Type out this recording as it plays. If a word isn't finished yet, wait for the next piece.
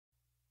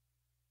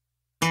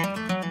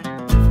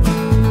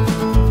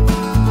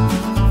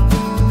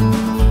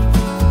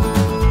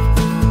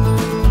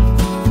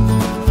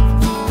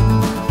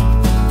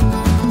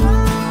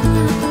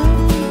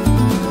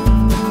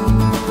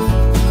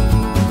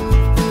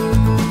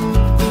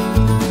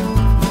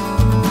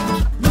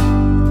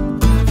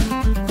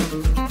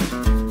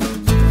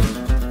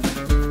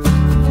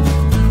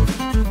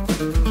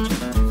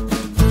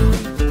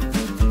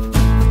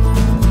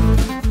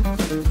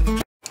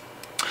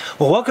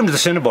Well, welcome to the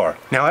Cinnabar.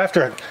 Now,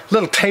 after a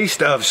little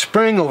taste of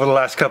spring over the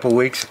last couple of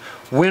weeks,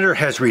 winter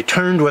has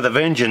returned with a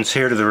vengeance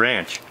here to the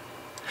ranch.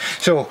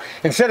 So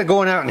instead of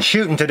going out and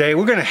shooting today,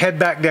 we're going to head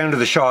back down to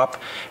the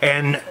shop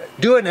and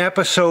do an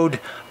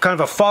episode, kind of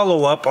a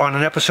follow-up on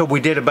an episode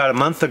we did about a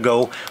month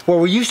ago, where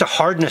we used a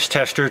hardness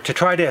tester to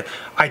try to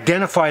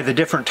identify the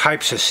different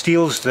types of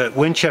steels that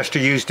Winchester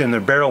used in their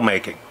barrel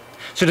making.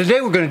 So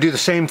today we're going to do the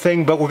same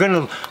thing, but we're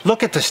going to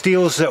look at the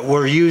steels that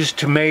were used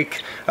to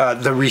make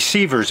the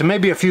receivers and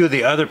maybe a few of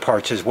the other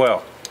parts as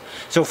well.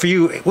 So for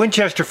you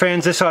Winchester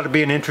fans, this ought to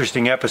be an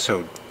interesting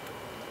episode.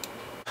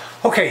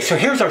 Okay, so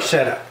here's our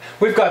setup.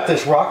 We've got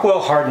this Rockwell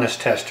hardness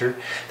tester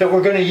that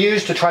we're going to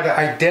use to try to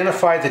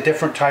identify the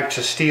different types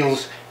of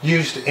steels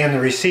used in the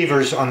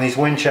receivers on these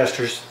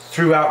Winchesters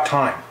throughout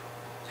time.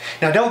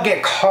 Now, don't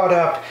get caught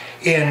up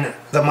in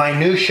the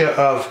minutia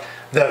of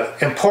the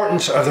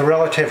importance of the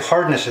relative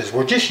hardnesses.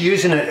 We're just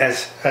using it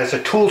as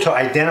a tool to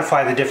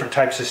identify the different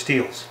types of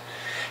steels.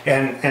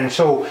 And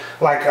so,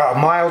 like a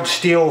mild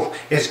steel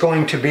is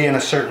going to be in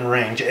a certain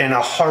range, and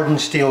a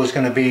hardened steel is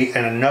going to be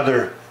in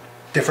another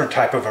different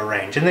type of a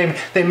range. And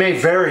they may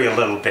vary a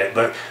little bit,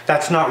 but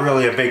that's not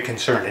really a big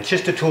concern. It's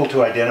just a tool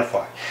to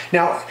identify.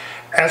 Now,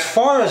 as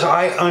far as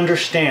I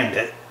understand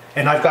it,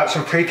 and I've got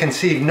some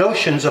preconceived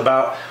notions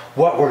about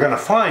what we're going to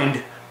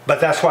find, but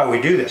that's why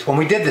we do this. When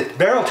we did the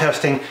barrel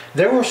testing,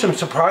 there were some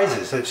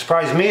surprises. It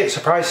surprised me, it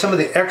surprised some of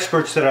the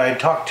experts that I had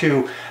talked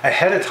to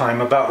ahead of time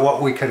about what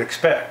we could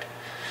expect.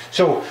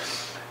 So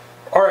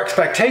our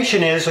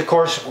expectation is, of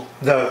course,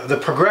 the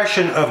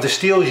progression of the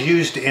steels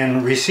used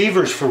in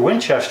receivers for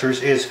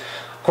Winchesters is,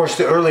 of course,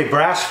 the early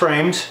brass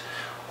frames,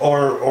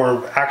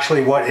 or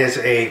actually what is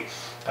a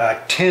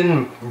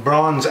tin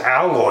bronze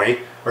alloy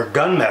or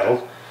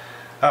gunmetal,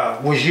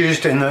 was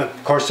used in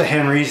of course, the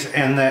Henrys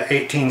and the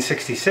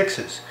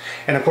 1866s.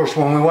 And of course,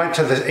 when we went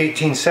to the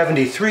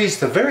 1873s,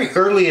 the very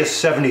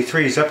earliest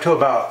 73s, up to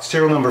about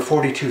serial number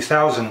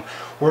 42,000,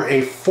 were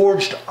a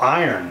forged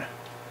iron.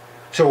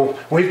 So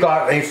we've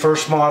got a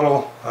first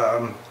model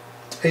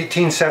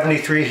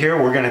 1873 here.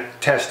 We're going to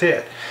test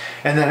it.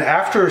 And then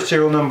after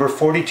serial number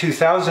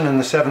 42,000 in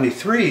the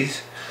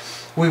 73s,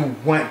 we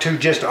went to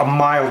just a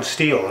mild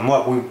steel, and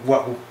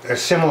what is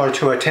similar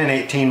to a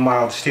 1018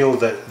 mild steel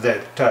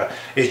that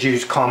is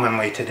used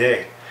commonly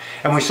today.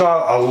 And we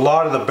saw a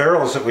lot of the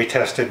barrels that we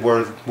tested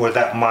were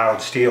that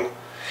mild steel.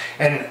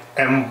 And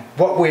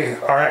what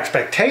our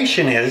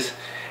expectation is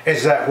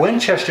that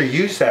Winchester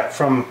used that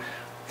from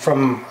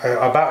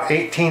about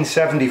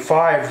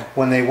 1875,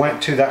 when they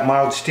went to that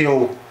mild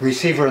steel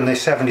receiver in the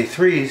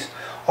 73s,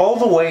 all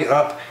the way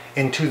up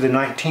into the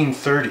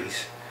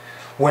 1930s,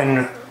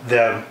 when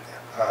the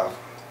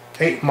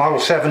Model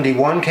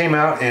 71 came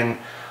out in,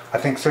 I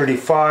think,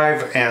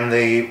 35, and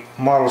the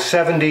Model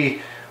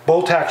 70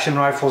 bolt action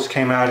rifles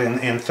came out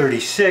in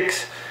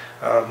 36,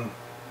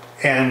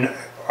 and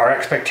our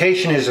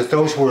expectation is that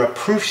those were a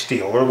proof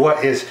steel, or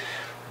what is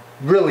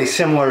really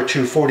similar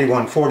to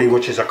 4140,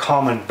 which is a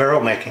common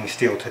barrel making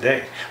steel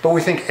today. But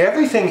we think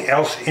everything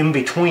else in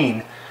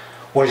between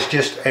was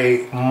just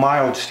a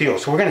mild steel.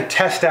 So we're going to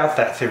test out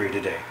that theory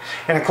today.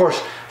 And of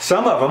course,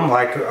 some of them,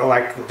 like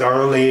our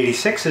early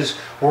 86s,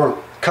 were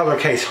color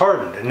case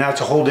hardened, and that's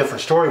a whole different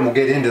story, and we'll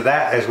get into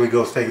that as we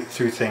go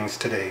through things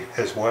today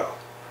as well.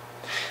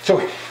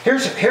 So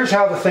here's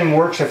how the thing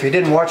works. If you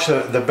didn't watch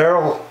the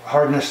barrel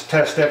hardness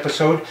test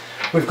episode,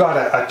 we've got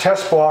a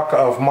test block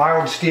of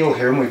mild steel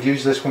here, and we've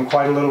used this one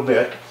quite a little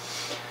bit.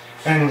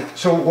 And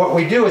so what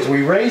we do is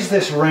we raise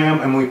this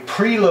ram and we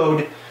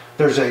preload.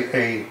 There's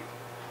a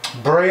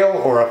braille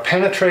or a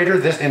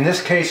penetrator. In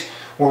this case,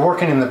 we're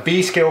working in the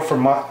B scale for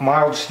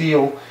mild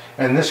steel,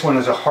 and this one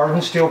is a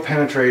hardened steel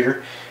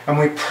penetrator. And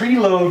we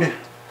preload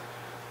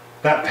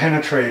that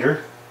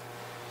penetrator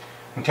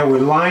until we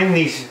line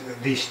these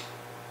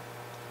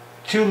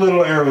two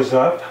little arrows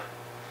up,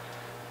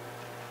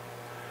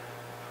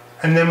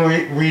 and then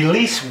we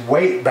release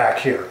weight back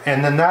here,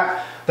 and then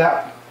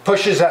that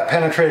pushes that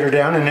penetrator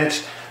down, and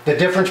it's the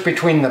difference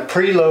between the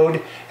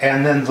preload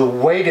and then the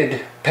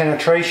weighted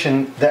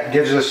penetration that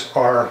gives us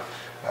our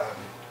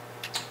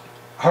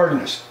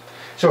hardness.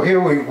 So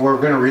here we're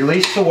going to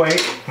release the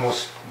weight.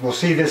 We'll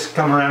see this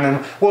come around,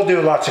 and we'll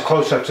do lots of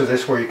close-ups of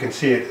this where you can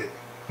see it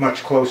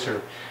much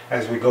closer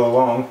as we go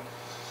along.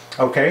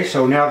 Okay,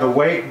 so now the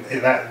weight,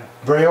 that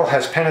braille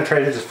has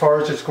penetrated as far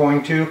as it's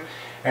going to,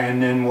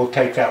 and then we'll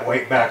take that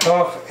weight back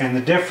off, and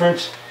the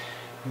difference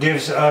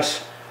gives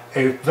us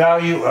a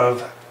value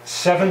of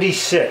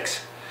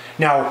 76.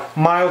 Now,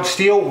 mild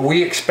steel,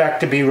 we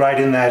expect to be right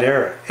in that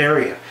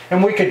area.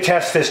 And we could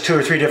test this 2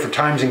 or 3 different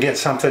times and get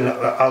something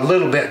a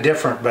little bit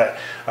different, but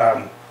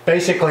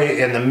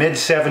basically in the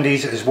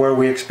mid-70s is where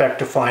we expect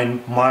to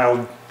find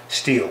mild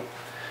steel.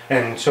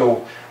 And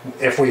so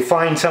if we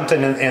find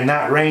something in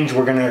that range,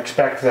 we're going to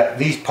expect that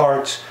these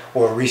parts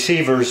or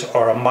receivers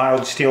are a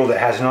mild steel that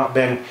has not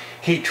been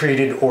heat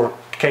treated or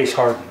case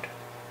hardened.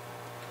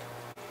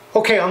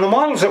 Okay, on the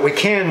models that we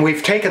can,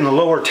 we've taken the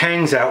lower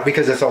tangs out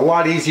because it's a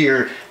lot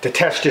easier to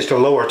test just a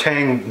lower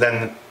tang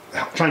than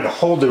trying to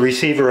hold the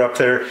receiver up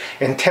there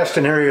and test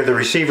an area of the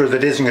receiver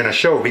that isn't going to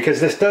show, because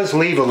this does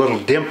leave a little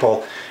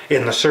dimple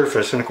in the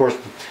surface, and of course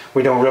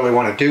we don't really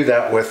want to do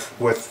that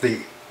with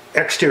the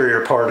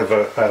exterior part of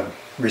a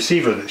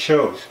receiver that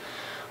shows.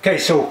 Okay,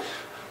 so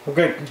we're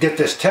going to get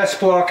this test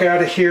block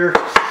out of here.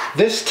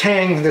 This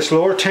tang, this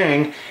lower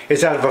tang,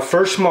 is out of a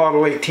first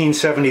model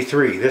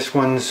 1873. This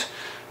one's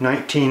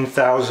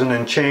 19,000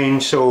 and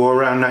change, so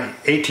around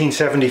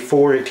 1874,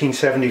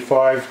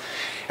 1875.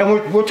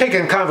 And we're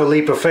taking kind of a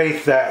leap of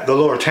faith that the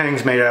lower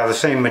tang's made out of the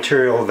same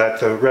material that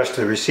the rest of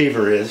the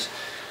receiver is.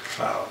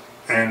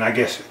 And I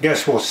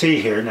guess we'll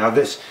see here. Now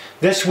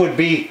this would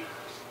be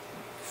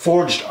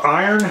forged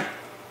iron,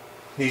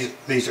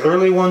 these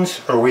early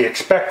ones, or we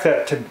expect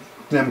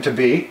them to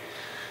be.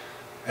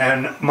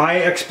 And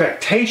my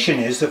expectation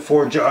is that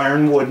forged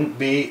iron wouldn't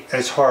be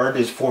as hard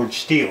as forged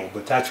steel,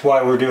 but that's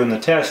why we're doing the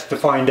test, to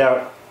find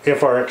out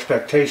if our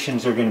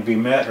expectations are going to be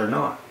met or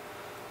not.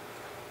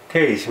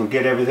 Okay, so we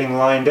get everything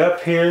lined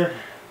up here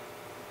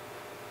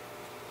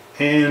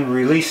and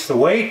release the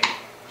weight.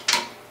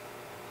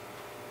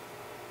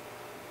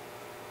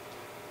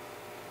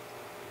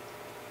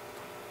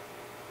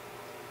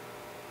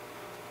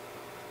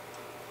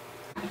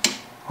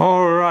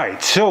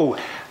 Alright, so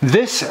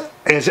this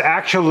is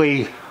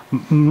actually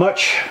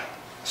much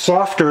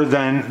softer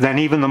than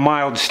even the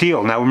mild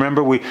steel. Now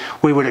remember, we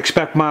would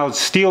expect mild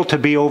steel to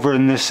be over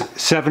in this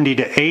 70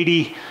 to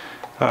 80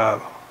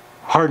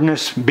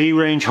 hardness,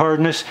 B-range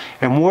hardness,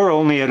 and we're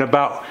only at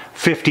about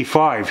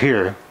 55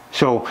 here.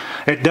 So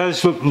it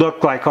does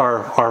look like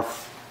our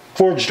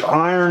forged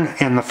iron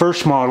in the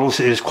first models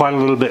is quite a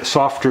little bit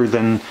softer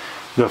than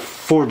the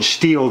forged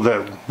steel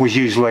that was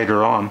used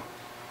later on.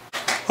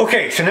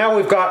 Okay, so now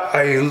we've got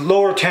a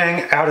lower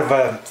tang out of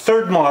a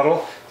third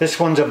model. This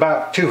one's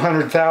about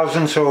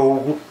 200,000,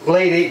 so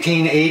late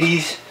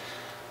 1880s.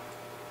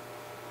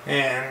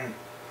 And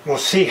we'll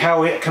see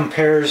how it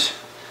compares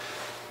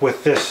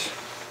with this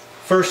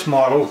first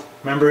model.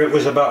 Remember, it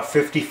was about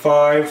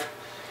 55.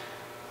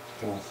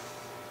 We'll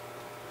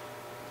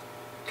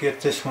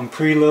get this one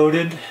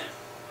preloaded.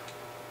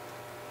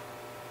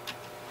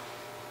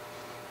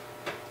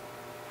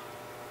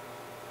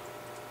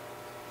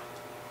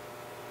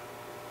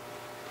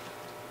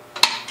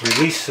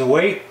 Release the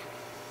weight.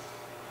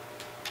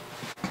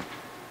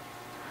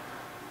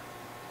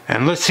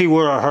 And let's see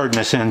where our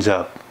hardness ends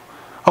up.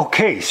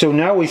 Okay, so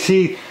now we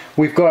see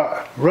we've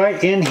got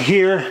right in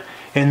here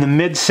in the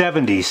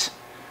mid-70s.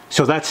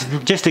 So that's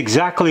just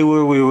exactly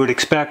where we would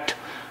expect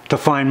to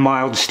find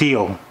mild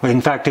steel. In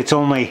fact, it's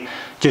only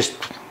just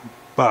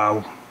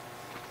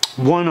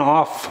one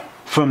off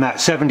from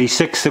that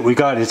 76 that we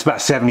got. It's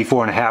about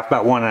 74 and a half,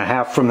 about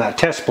 1.5 from that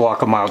test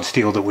block of mild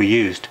steel that we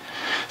used.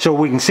 So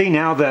we can see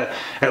now that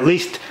at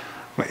least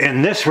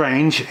in this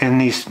range, in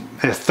these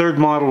third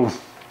model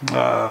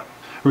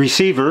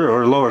receiver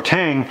or lower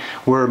tang,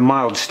 we're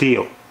mild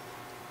steel.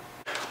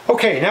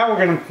 Okay, now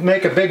we're going to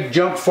make a big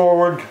jump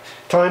forward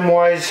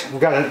time-wise.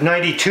 We've got a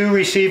 92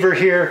 receiver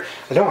here.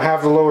 I don't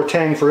have the lower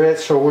tang for it,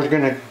 so we're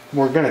going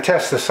to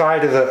test the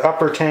side of the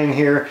upper tang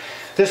here.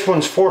 This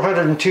one's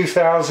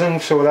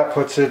 402,000, so that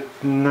puts it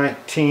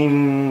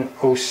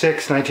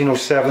 1906,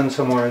 1907,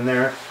 somewhere in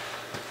there.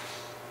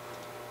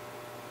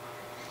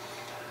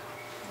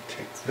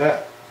 Take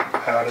that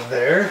out of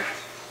there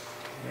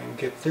and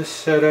get this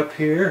set up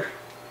here.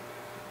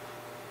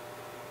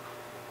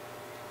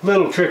 A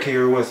little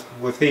trickier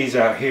with these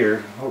out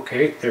here.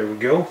 Okay, there we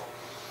go.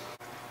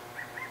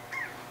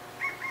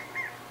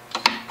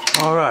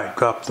 Alright,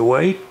 drop the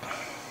weight.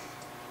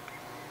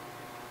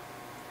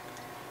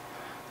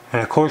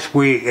 And of course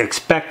we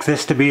expect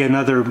this to be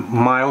another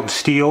mild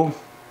steel.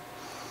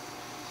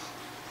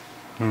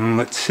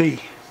 Let's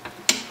see.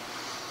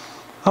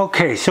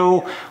 Okay,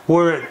 so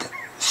we're at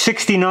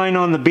 69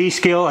 on the B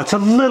scale. It's a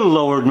little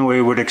lower than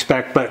we would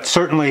expect, but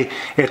certainly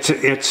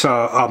it's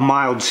a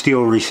mild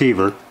steel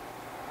receiver.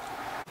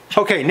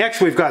 Okay,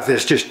 next we've got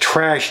this just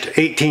trashed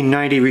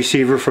 1890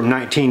 receiver from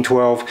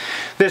 1912.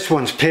 This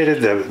one's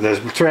pitted, the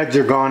threads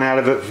are gone out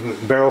of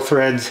it, barrel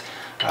threads.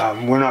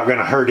 We're not going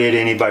to hurt it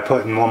any by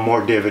putting one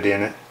more divot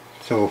in it.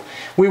 So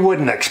we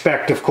wouldn't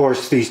expect, of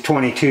course, these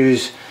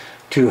 22s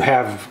to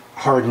have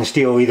hardened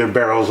steel, either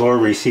barrels or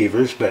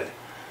receivers, but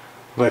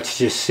let's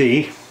just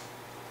see.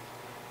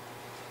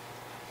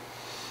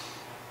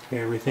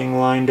 Everything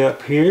lined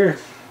up here.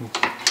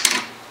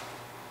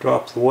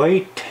 Drop the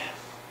weight.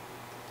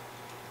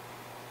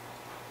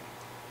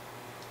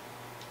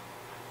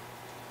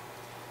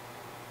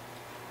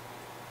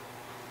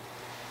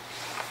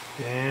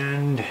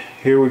 And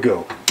here we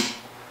go.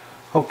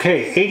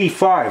 Okay,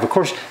 85. Of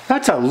course,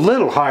 that's a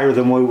little higher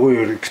than what we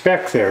would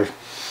expect there.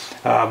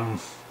 And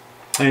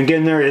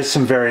again, there is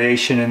some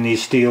variation in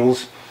these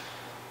steels.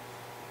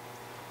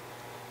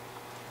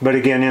 But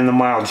again, in the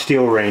mild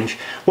steel range.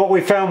 What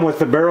we found with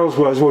the barrels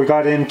was we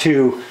got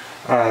into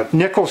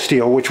nickel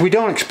steel, which we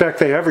don't expect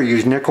they ever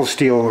use nickel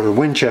steel, or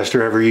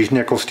Winchester ever used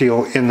nickel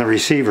steel in the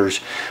receivers.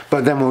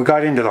 But then when we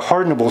got into the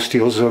hardenable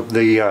steels, of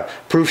the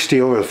proof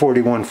steel or the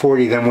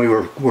 4140, then we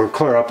were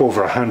clear up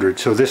over 100.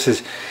 So this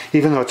is,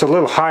 even though it's a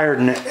little higher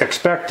than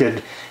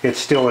expected, it's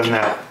still in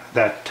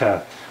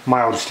that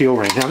mild steel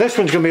range. Now this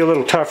one's going to be a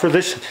little tougher.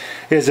 This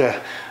is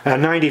a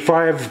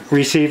 95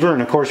 receiver,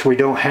 and of course we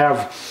don't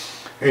have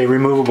a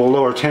removable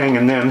lower tang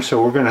in them,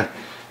 so we're going to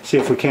see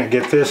if we can't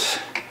get this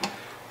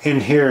in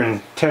here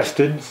and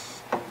tested.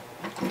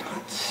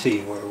 Let's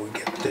see where we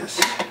get this.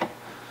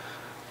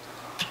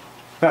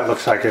 That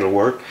looks like it'll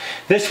work.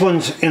 This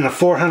one's in the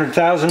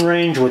 400,000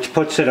 range, which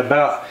puts it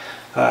about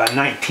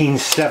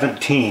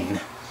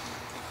 1917.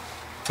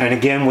 And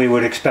again, we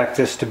would expect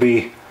this to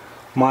be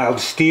mild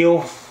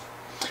steel.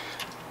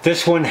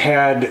 This one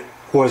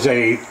was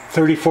a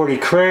 3040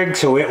 Craig,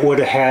 so it would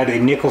have had a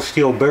nickel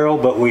steel barrel,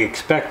 but we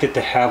expect it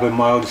to have a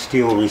mild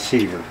steel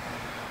receiver.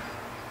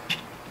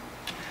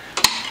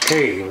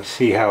 Okay, let's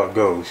see how it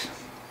goes.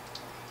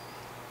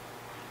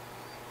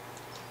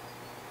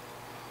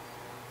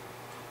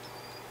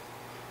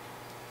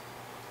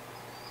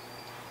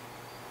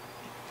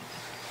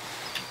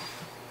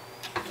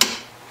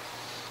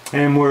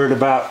 And we're at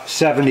about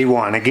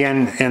 71.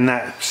 Again, in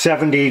that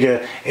 70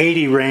 to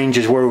 80 range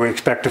is where we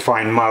expect to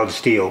find mild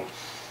steel.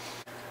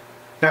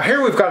 Now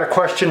here we've got a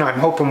question I'm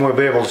hoping we'll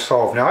be able to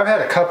solve. Now I've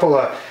had a couple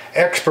of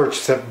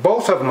experts that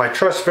both of them I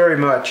trust very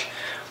much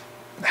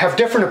have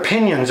different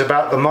opinions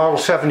about the Model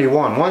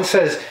 71. One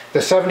says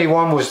the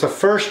 71 was the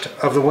first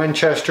of the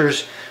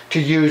Winchesters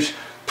to use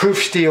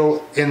proof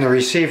steel in the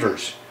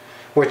receivers,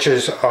 which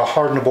is a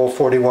hardenable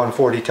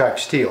 4140 type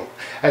steel.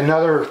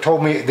 Another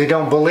told me they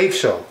don't believe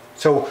so.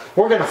 So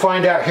we're going to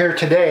find out here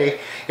today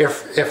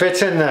if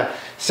it's in the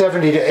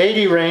 70 to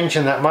 80 range,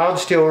 in that mild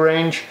steel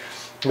range,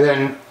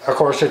 then of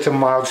course it's a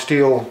mild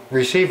steel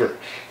receiver.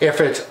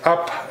 If it's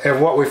up,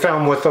 and what we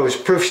found with those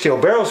proof steel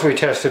barrels we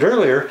tested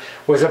earlier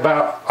was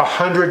about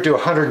 100 to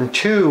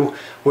 102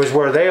 was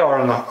where they are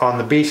on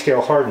the B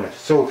scale hardness.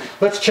 So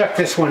let's check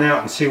this one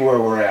out and see where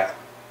we're at.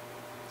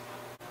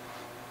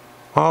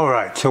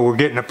 Alright, so we're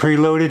getting it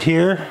preloaded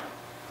here.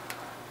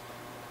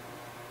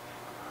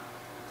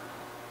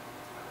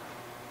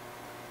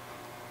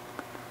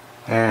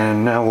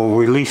 And now we'll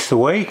release the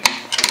weight.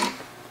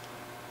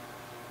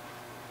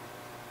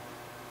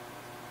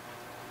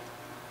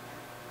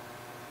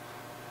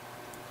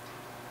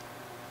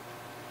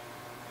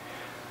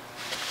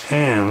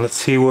 And let's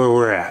see where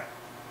we're at.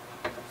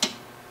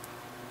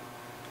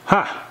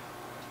 Ha!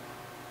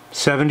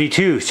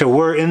 72. So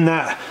we're in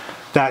that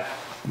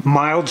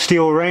mild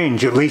steel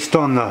range, at least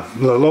on the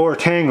lower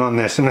tang on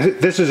this. And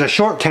this is a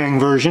short tang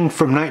version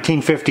from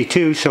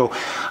 1952, so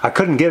I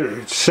couldn't get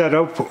it set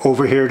up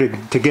over here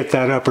to get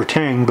that upper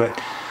tang, but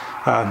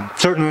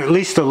certainly at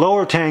least the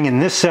lower tang in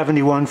this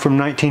 71 from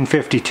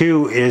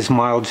 1952 is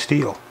mild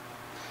steel.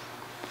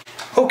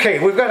 Okay,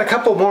 we've got a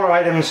couple more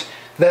items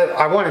that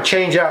I want to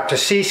change out to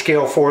C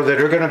scale for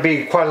that are going to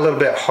be quite a little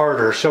bit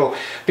harder. So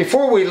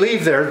before we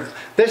leave there,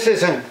 this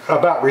isn't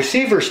about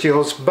receiver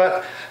steels,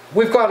 but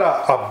we've got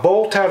a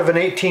bolt out of an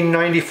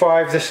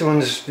 1895. This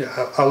one's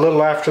a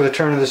little after the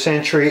turn of the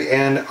century,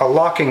 and a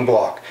locking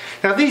block.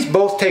 Now these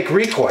both take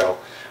recoil,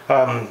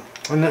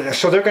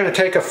 so they're going to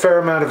take a fair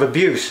amount of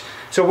abuse.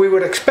 So we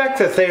would expect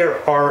that they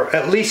are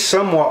at least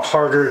somewhat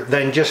harder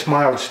than just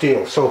mild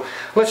steel. So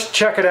let's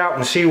check it out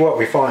and see what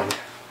we find.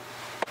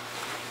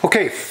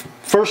 Okay,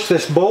 first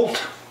this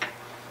bolt.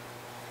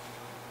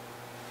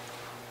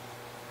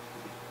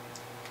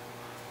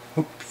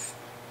 Oops.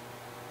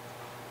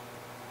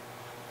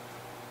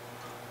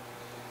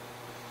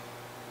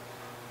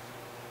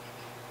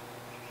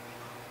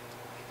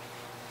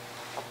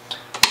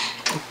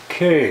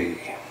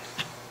 Okay.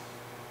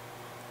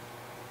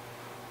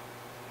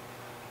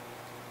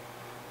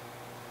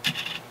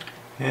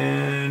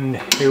 And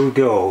here we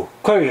go.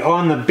 Okay,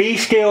 on the B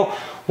scale,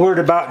 we're at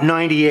about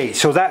 98.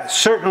 So that's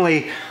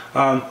certainly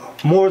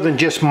more than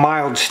just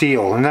mild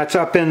steel, and that's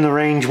up in the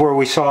range where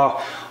we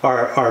saw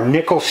our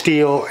nickel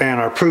steel and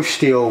our proof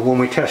steel when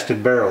we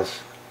tested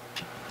barrels.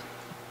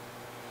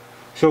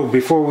 So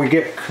before we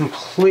get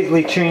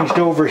completely changed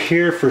over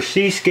here for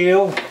C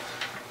scale,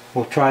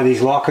 we'll try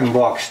these locking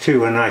blocks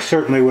too, and I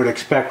certainly would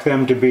expect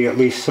them to be at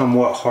least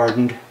somewhat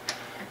hardened.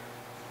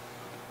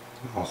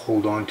 I'll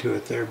hold on to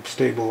it there,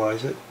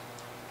 stabilize it.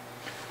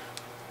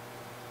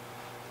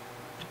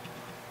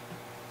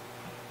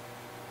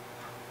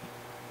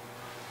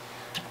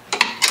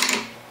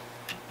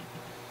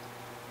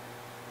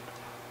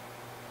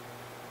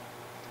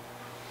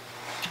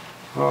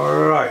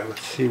 Alright,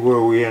 let's see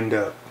where we end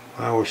up.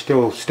 We're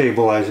still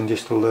stabilizing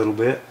just a little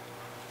bit,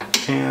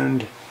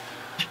 and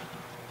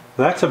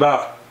that's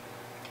about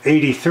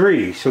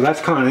 83, so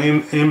that's kind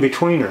of in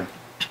betweener.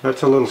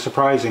 That's a little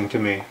surprising to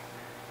me.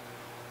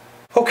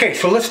 Okay,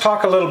 so let's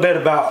talk a little bit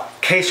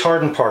about case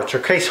hardened parts or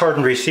case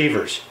hardened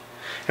receivers.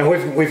 And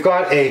we've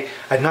got a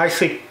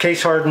nicely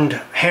case hardened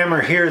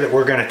hammer here that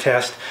we're going to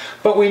test,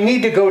 but we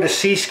need to go to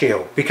C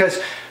scale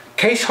because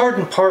case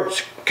hardened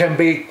parts can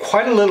be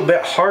quite a little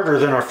bit harder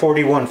than our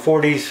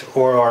 4140s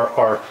or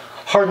our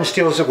hardened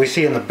steels that we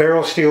see in the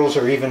barrel steels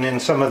or even in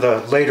some of the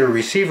later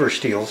receiver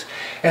steels,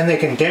 and they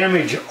can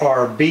damage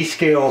our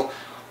B-scale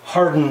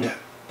hardened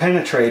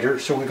penetrator.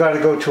 So we've got to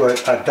go to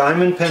a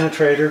diamond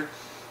penetrator,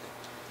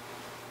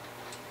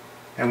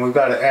 and we've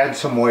got to add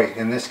some weight.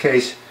 In this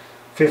case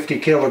 50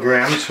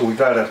 kilograms, so we've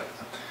got to,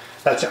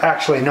 that's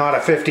actually not a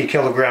 50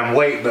 kilogram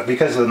weight, but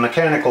because of the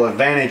mechanical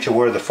advantage of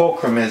where the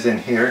fulcrum is in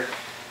here,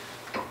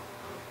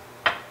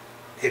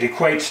 it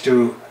equates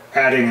to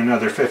adding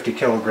another 50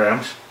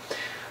 kilograms.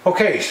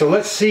 Okay, so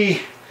let's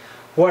see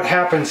what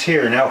happens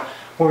here. Now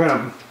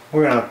we're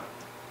gonna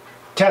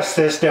test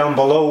this down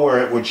below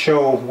where it would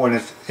show when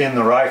it's in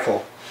the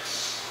rifle.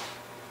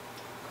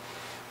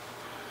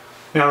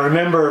 Now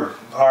remember,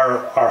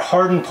 our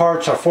hardened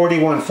parts, our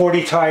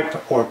 4140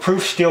 type or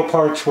proof steel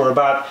parts, were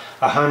about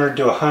 100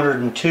 to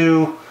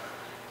 102,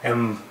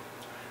 and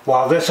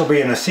while this will be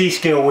in the C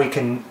scale, we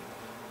can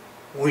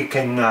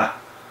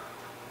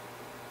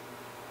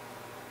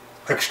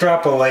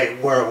extrapolate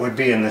where it would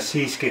be in the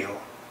C scale.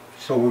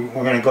 So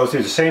we're going to go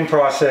through the same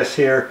process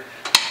here.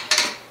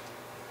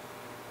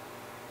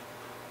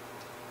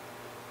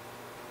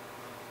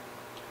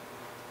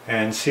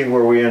 And see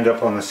where we end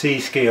up on the C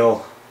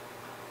scale.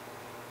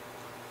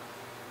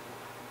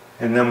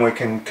 And then we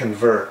can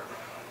convert.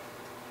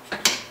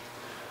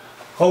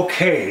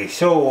 Okay,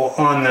 so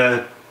on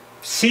the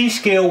C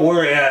scale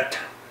we're at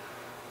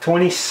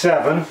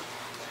 27,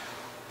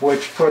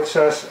 which puts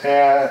us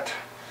at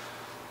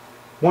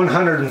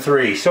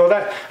 103. So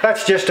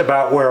that's just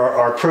about where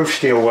our proof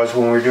steel was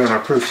when we were doing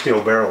our proof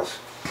steel barrels.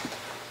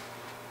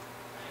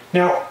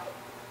 Now,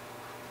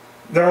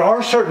 there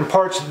are certain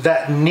parts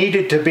that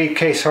needed to be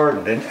case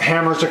hardened, and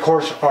hammers of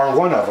course are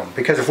one of them,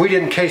 because if we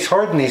didn't case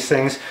harden these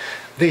things,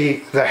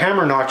 the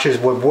hammer notches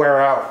would wear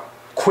out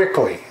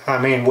quickly.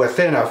 I mean,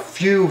 within a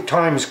few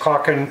times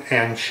cocking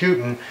and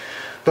shooting,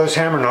 those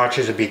hammer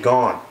notches would be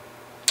gone.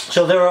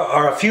 So there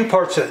are a few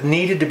parts that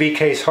needed to be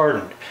case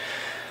hardened.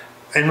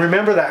 And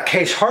remember that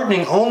case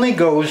hardening only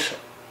goes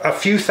a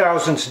few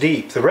thousandths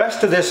deep. The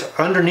rest of this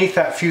underneath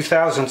that few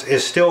thousandths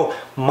is still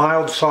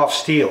mild soft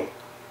steel.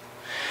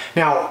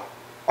 Now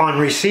on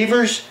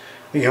receivers,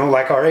 you know,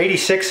 like our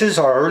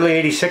 86s, our early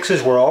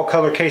 86s were all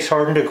color case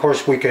hardened. Of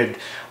course we could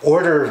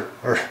order,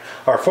 or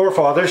our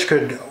forefathers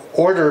could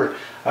order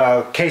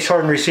case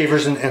hardened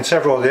receivers and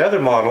several of the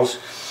other models,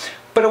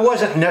 but it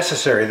wasn't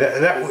necessary.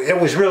 It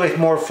was really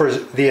more for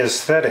the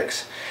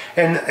aesthetics.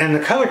 And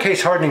the color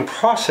case hardening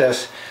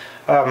process,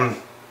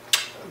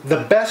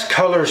 the best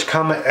colors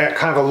come at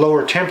kind of a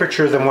lower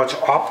temperature than what's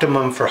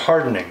optimum for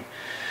hardening.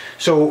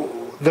 So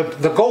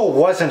the goal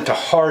wasn't to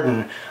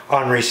harden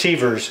on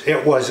receivers,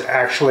 it was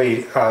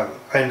actually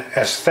an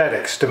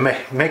aesthetics, to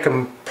make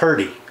them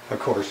pretty, of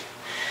course.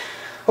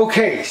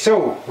 Okay,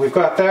 so we've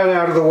got that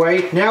out of the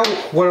way. Now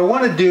what I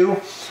want to do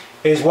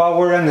is, while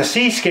we're in the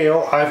C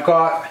scale, I've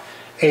got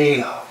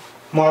a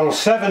Model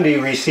 70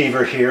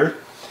 receiver here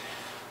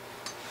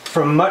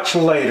from much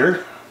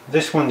later.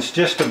 This one's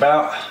just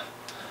about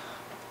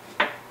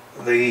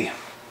the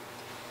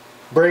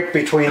break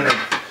between the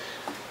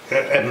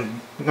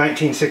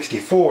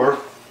 1964,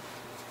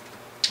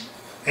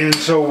 and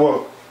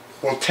so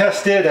we'll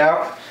test it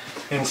out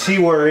and see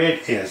where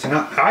it is.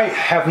 Now, I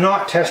have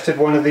not tested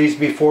one of these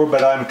before,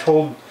 but I'm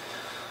told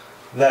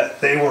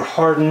that they were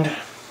hardened,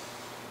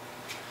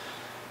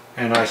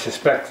 and I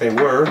suspect they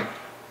were.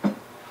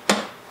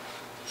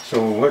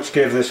 So let's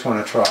give this one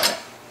a try.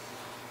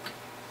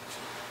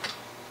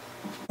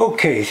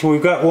 Okay, so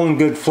we've got one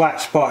good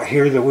flat spot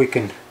here that we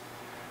can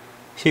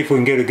see if we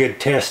can get a good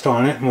test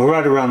on it, and we're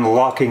right around the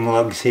locking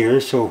lugs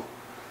here, so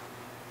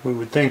we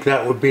would think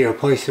that would be a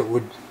place that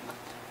would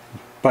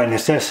by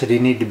necessity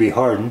need to be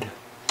hardened.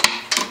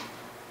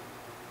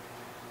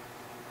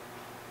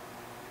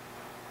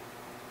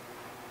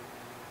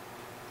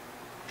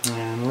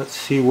 And let's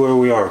see where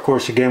we are. Of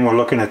course, again, we're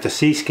looking at the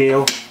C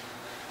scale,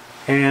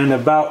 and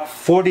about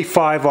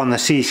 45 on the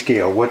C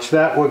scale, which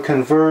that would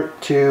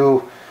convert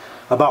to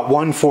about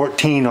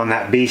 114 on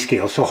that B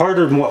scale. So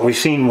harder than what we've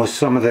seen with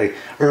some of the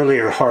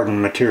earlier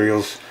hardened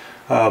materials,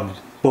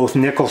 both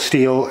nickel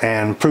steel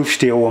and proof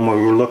steel when we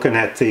were looking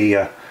at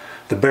the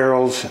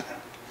barrels.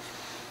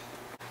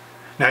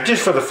 Now,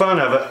 just for the fun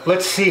of it,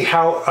 let's see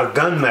how a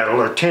gunmetal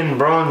or tin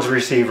bronze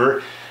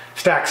receiver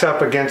stacks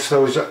up against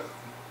those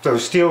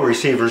steel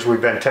receivers we've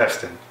been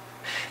testing.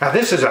 Now,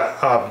 this is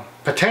a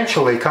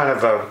potentially kind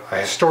of a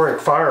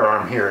historic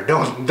firearm here. It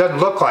doesn't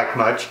look like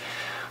much,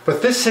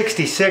 but this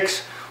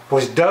 66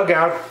 was dug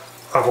out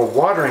of a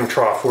watering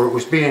trough where it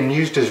was being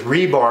used as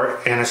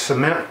rebar in a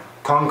cement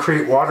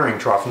concrete watering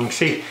trough. And you can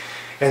see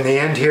in the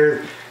end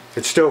here,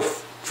 it's still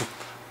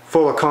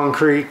full of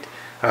concrete.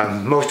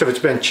 Most of it's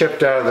been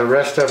chipped out of the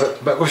rest of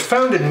it, but it was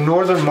found in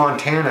northern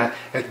Montana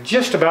at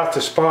just about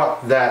the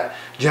spot that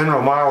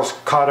General Miles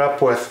caught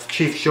up with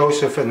Chief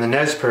Joseph and the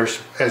Nez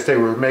Perce as they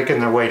were making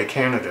their way to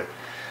Canada.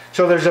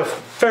 So there's a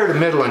fair to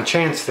middling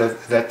chance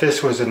that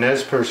this was a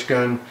Nez Perce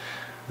gun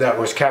that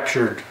was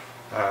captured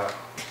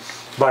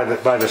by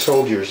the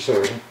soldiers,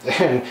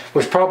 and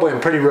was probably in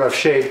pretty rough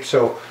shape,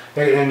 so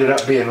it ended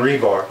up being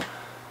rebar.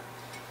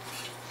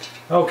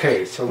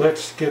 Okay, so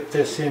let's get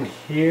this in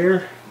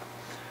here.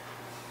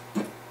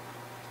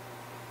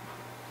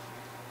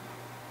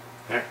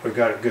 Right, we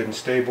got it good and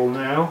stable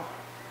now.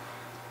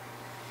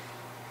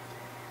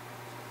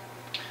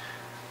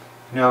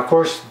 Now, of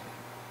course,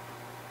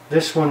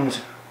 this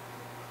one's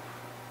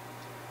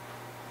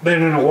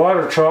been in a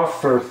water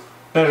trough for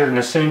better than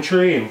a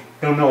century, and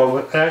don't know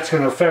if that's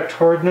going to affect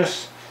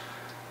hardness.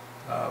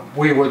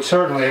 We would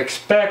certainly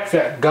expect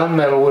that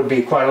gunmetal would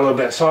be quite a little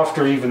bit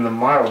softer even than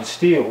mild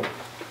steel.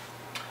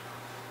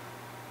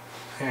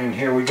 And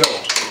here we go.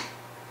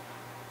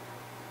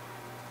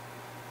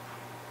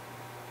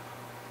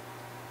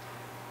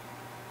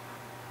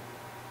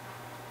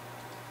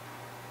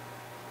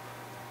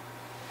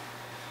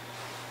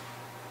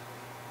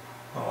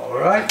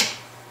 Alright.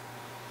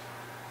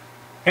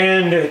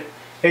 And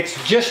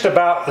it's just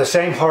about the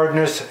same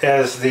hardness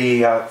as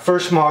the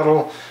first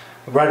model,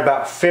 right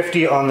about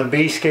 50 on the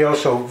B scale,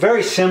 so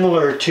very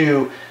similar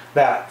to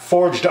that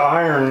forged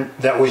iron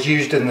that was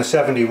used in the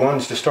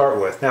 71s to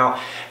start with.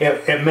 Now,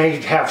 it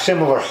may have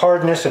similar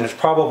hardness, and it's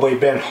probably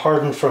been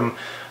hardened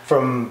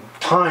from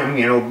time.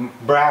 You know,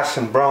 brass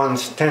and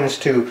bronze tends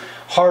to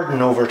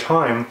harden over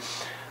time,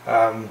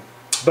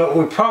 but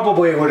we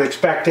probably would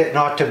expect it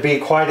not to be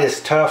quite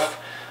as tough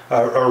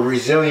or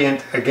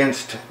resilient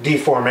against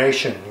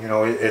deformation. You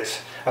know,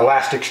 its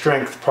elastic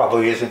strength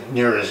probably isn't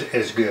near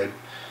as good,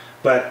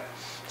 but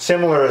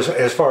similar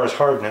as far as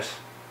hardness.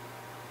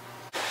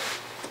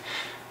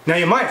 Now,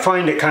 you might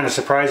find it kind of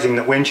surprising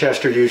that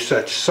Winchester used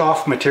such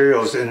soft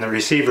materials in the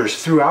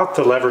receivers throughout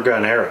the lever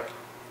gun era.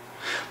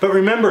 But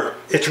remember,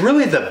 it's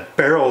really the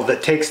barrel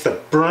that takes the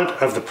brunt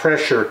of the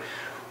pressure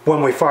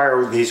when we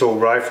fire these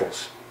old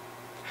rifles.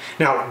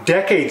 Now,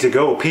 decades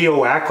ago,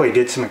 P.O. Ackley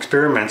did some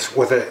experiments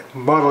with a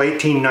Model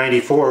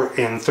 1894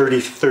 in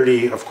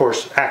 3030, of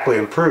course, Ackley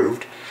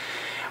improved,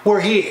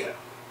 where he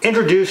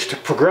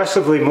introduced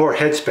progressively more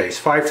headspace,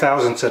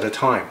 5/1000ths at a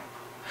time,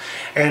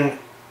 and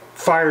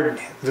fired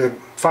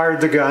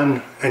the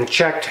gun and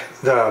checked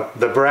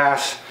the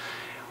brass.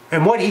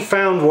 And what he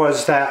found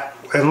was that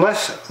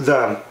unless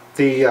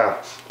the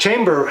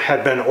chamber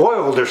had been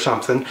oiled or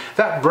something,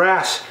 that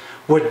brass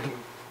would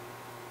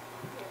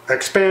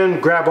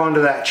expand, grab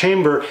onto that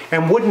chamber,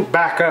 and wouldn't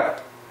back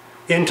up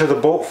into the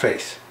bolt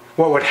face.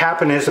 What would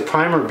happen is the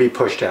primer would be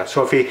pushed out.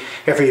 So if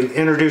he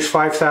introduced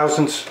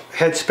 5/1000ths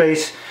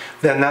headspace,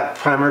 then that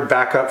primer would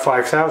back up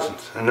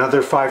 5/1000ths.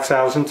 Another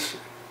 5/1000ths,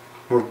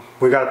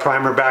 we got a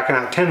primer backing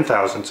out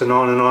 10/1000ths, and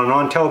on and on and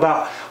on, until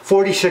about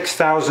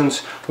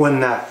 46/1000ths when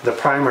the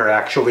primer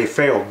actually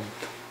failed.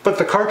 But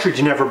the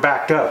cartridge never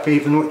backed up,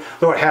 even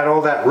though it had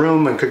all that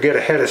room and could get a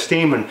head of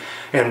steam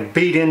and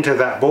beat into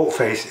that bolt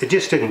face. It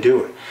just didn't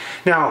do it.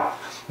 Now,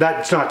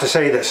 that's not to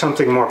say that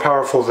something more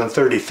powerful than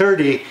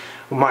 3030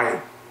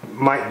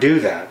 might do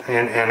that.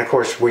 And of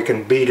course, we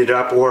can beat it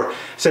up, or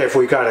say if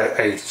we got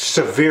a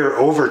severe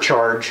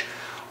overcharge,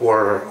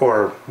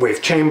 or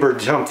we've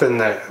chambered something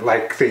that,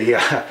 like the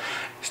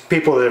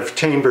people that have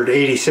chambered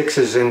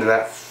 86s into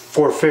that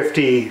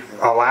 450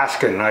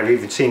 Alaskan. I've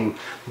even seen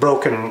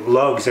broken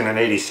lugs in an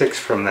 86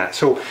 from that.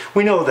 So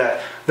we know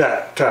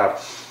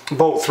that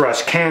bolt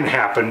thrust can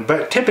happen,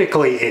 but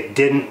typically it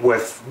didn't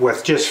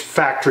with just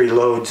factory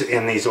loads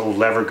in these old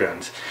lever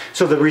guns.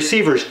 So the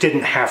receivers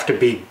didn't have to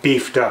be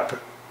beefed up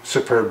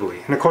superbly.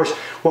 And of course,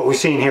 what we've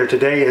seen here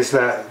today is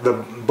that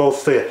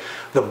both the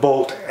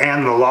bolt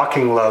and the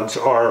locking lugs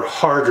are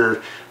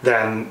harder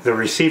than the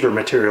receiver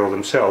material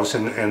themselves,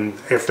 and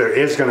if there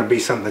is going to be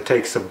something that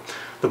takes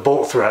the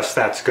bolt thrust,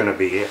 that's going to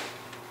be it.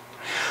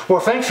 Well,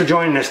 thanks for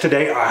joining us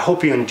today. I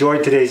hope you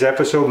enjoyed today's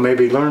episode,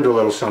 maybe learned a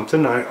little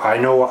something. I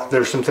know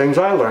there's some things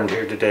I learned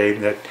here today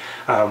that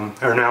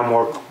are now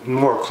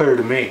more clear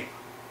to me.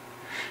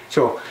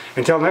 So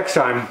until next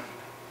time,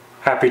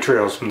 happy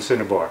trails from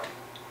Cinnabar.